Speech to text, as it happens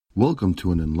Welcome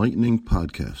to an enlightening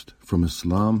podcast from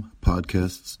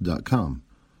IslamPodcasts.com.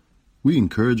 We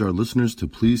encourage our listeners to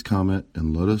please comment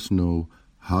and let us know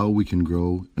how we can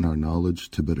grow in our knowledge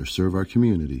to better serve our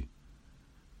community.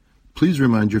 Please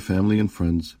remind your family and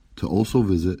friends to also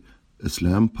visit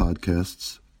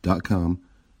IslamPodcasts.com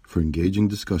for engaging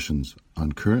discussions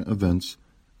on current events,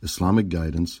 Islamic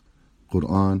guidance,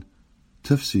 Quran,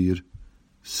 tafsir,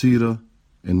 seerah,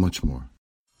 and much more.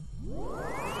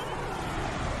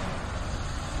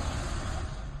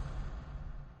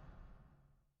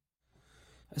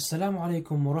 Assalamu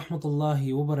alaikum wa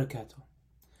rahmatullahi wa barakatuh.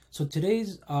 So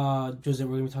today's juz' we're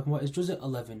going to be talking about is juz'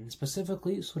 11,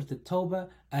 specifically Surah At-Tawbah,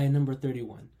 ayah number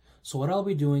 31. So what I'll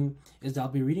be doing is I'll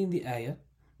be reading the ayah,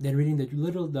 then reading the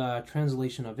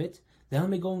translation of it, then I'll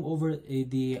be going over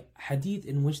the hadith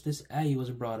in which this ayah was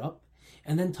brought up,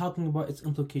 and then talking about its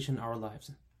implication in our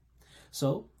lives.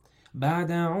 So,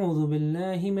 بعد أعوذ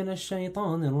بالله من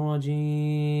الشيطان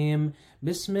الرجيم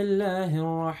بسم الله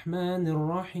الرحمن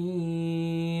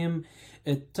الرحيم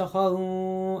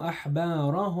اتخذوا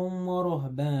أحبارهم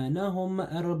ورهبانهم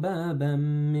أربابا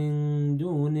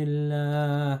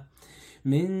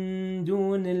من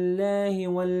دون الله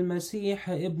والمسيح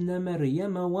ابن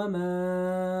مريم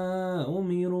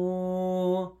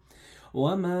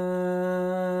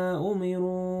وما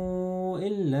أمروا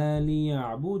إلا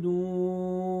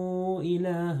ليعبدوا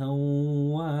إلها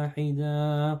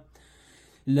واحدا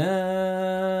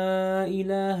لا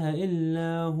إله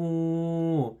إلا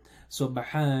هو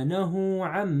سبحانه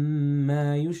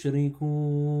عما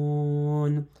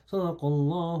يشركون صدق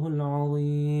الله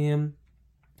العظيم.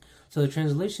 So the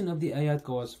translation of the ayat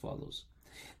goes as follows.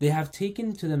 They have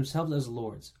taken to themselves as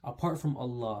lords, apart from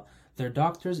Allah, their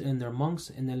doctors and their monks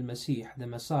in Al-Masih, the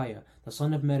Messiah, the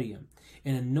son of Maryam,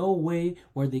 and in no way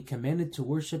were they commanded to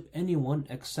worship anyone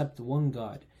except one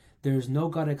God. There is no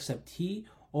God except He,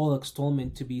 all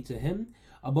extolment to be to Him,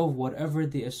 above whatever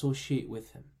they associate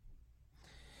with Him.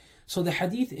 So the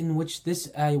hadith in which this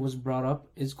ayah was brought up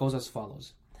goes as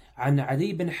follows. عن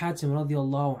عدي بن حاتم رضي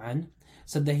الله عنه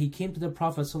said that he came to the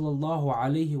Prophet sallallahu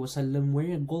alaihi wasallam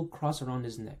wearing a gold cross around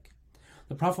his neck.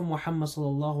 The Prophet Muhammad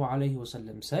sallallahu alaihi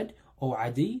wasallam said, "O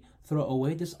Adi, throw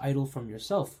away this idol from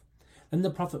yourself." Then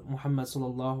the Prophet Muhammad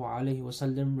sallallahu alaihi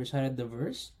wasallam recited the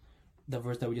verse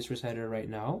that we just recited right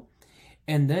now,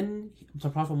 and then the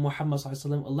Prophet Muhammad sallallahu alaihi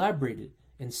wasallam elaborated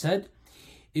and said,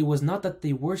 "It was not that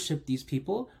they worshipped these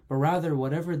people, but rather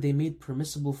whatever they made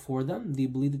permissible for them, they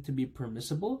believed it to be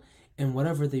permissible, and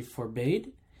whatever they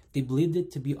forbade, they believed it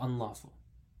to be unlawful."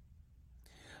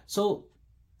 So,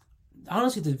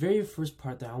 honestly, the very first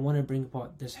part that I want to bring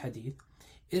about this hadith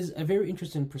is a very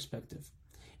interesting perspective.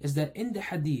 Is that in the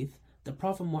hadith, the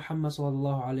Prophet Muhammad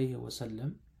sallallahu alaihi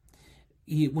wasallam,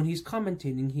 when he's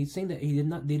commentating, he's saying that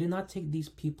they did not take these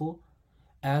people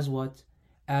as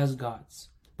gods,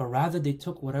 but rather they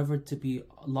took whatever to be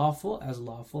lawful as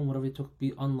lawful, and whatever they took to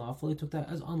be unlawful, they took that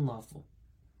as unlawful.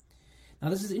 Now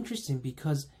this is interesting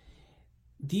because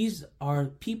these are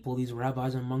people, these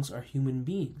rabbis and monks are human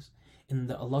beings. And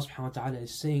that Allah subhanahu wa ta'ala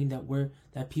is saying that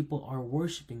people are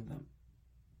worshipping them.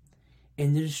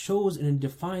 And it shows and it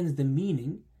defines the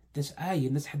meaning. This ayah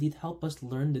and this hadith help us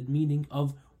learn the meaning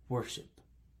of worship.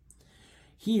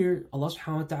 Here, Allah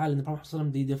subhanahu wa ta'ala and the Prophet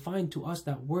ﷺ, they define to us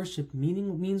that worship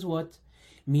means what?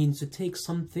 Means to take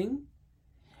something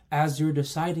as your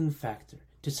deciding factor.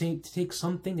 To take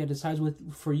something that decides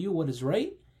for you what is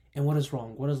right and what is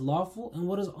wrong, what is lawful and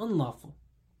what is unlawful.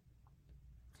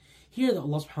 Here,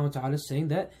 Allah subhanahu wa ta'ala is saying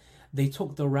that they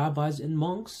took the rabbis and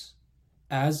monks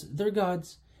as their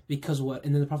gods. Because what?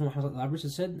 And then the Prophet Muhammad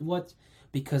said, what?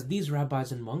 Because these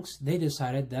rabbis and monks, they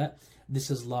decided that this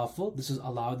is lawful, this is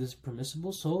allowed, this is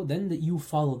permissible, so then that you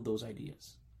followed those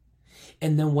ideas.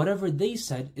 And then whatever they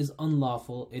said is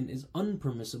unlawful and is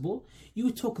unpermissible,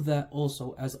 you took that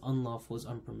also as unlawful, as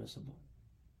unpermissible.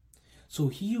 So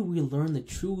here we learn the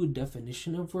true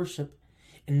definition of worship,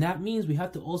 and that means we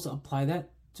have to also apply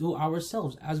that to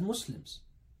ourselves as Muslims.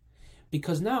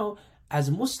 Because now, as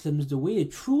Muslims, the way to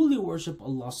truly worship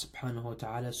Allah subhanahu wa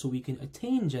ta'ala so we can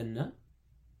attain Jannah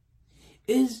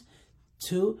is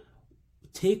to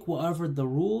take whatever the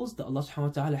rules that Allah subhanahu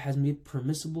wa ta'ala has made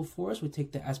permissible for us, we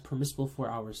take that as permissible for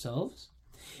ourselves.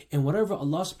 And whatever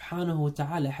Allah subhanahu wa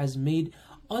ta'ala has made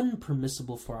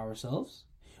unpermissible for ourselves,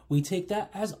 we take that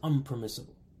as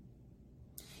unpermissible.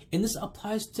 And this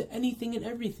applies to anything and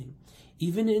everything.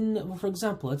 Even in, for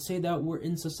example, let's say that we're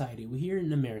in society. We're here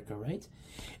in America, right?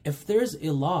 If there's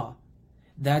a law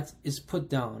that is put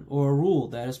down, or a rule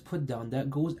that is put down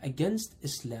that goes against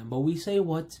Islam, but we say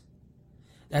what?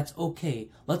 That's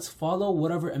okay. Let's follow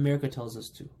whatever America tells us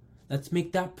to. Let's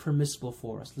make that permissible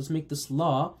for us. Let's make this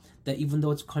law that even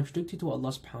though it's contradictory to what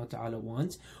Allah subhanahu wa ta'ala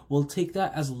wants, we'll take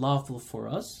that as lawful for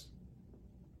us.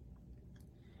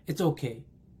 It's okay.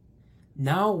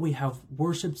 Now we have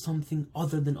worshipped something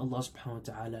other than Allah subhanahu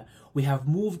wa ta'ala. We have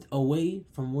moved away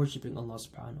from worshipping Allah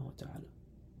subhanahu wa ta'ala.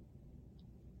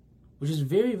 Which is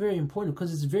very, very important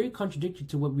because it's very contradictory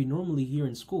to what we normally hear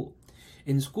in school.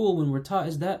 In school, when we're taught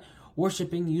is that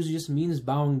worshipping usually just means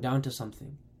bowing down to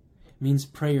something. Means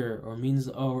prayer, or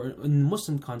in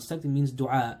Muslim context, it means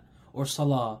dua, or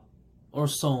salah, or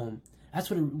sawm.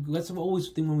 That's what we always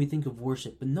think when we think of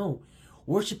worship. But no,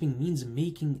 worshipping means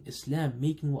making Islam,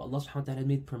 making what Allah subhanahu wa ta'ala had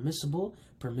made permissible,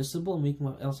 making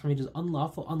what Allah subhanahu wa ta'ala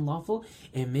is unlawful,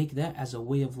 and make that as a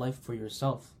way of life for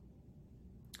yourself.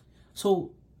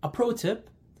 So, a pro tip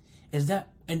is that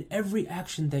in every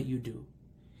action that you do,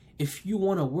 if you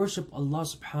want to worship Allah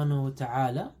subhanahu wa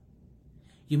ta'ala,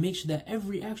 you make sure that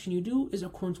every action you do is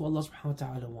according to what Allah subhanahu wa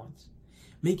ta'ala wants.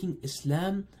 Making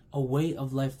Islam a way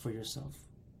of life for yourself.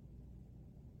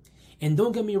 And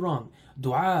don't get me wrong,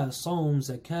 dua, sawm,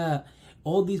 zakat,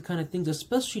 all these kind of things,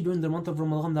 especially during the month of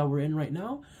Ramadan that we're in right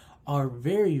now, are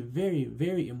very, very,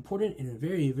 very important and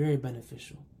very, very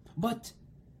beneficial. But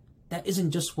that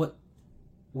isn't just what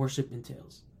worship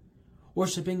entails.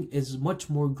 Worshipping is much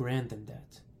more grand than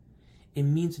that. It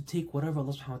means to take whatever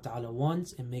Allah subhanahu wa ta'ala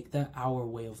wants and make that our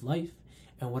way of life,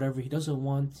 and whatever He doesn't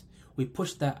want, we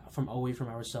push that away from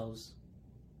ourselves.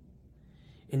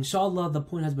 Inshallah, the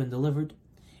point has been delivered.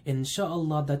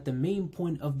 Inshallah, that the main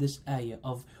point of this ayah,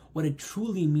 of what it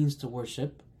truly means to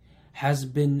worship, has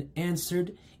been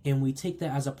answered, and we take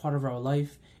that as a part of our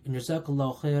life. And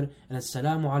Jazakallahu khair, and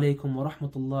Assalamu alaikum wa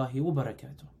rahmatullahi wa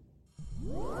barakatuh.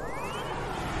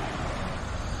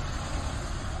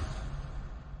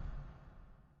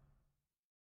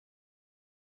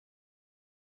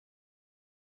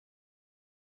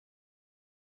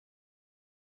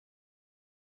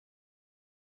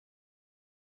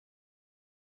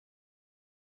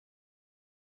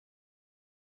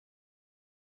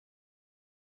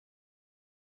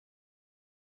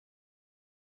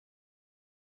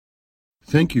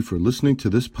 Thank you for listening to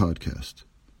this podcast.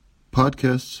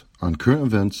 Podcasts on current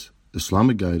events,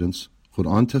 Islamic guidance,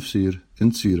 Quran tafsir,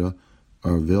 and seerah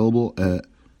are available at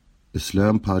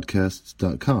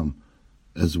islampodcasts.com,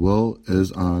 as well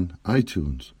as on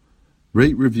iTunes.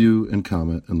 Rate, review, and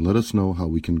comment, and let us know how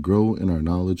we can grow in our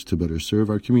knowledge to better serve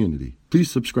our community.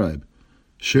 Please subscribe,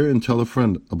 share, and tell a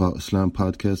friend about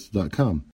islampodcasts.com.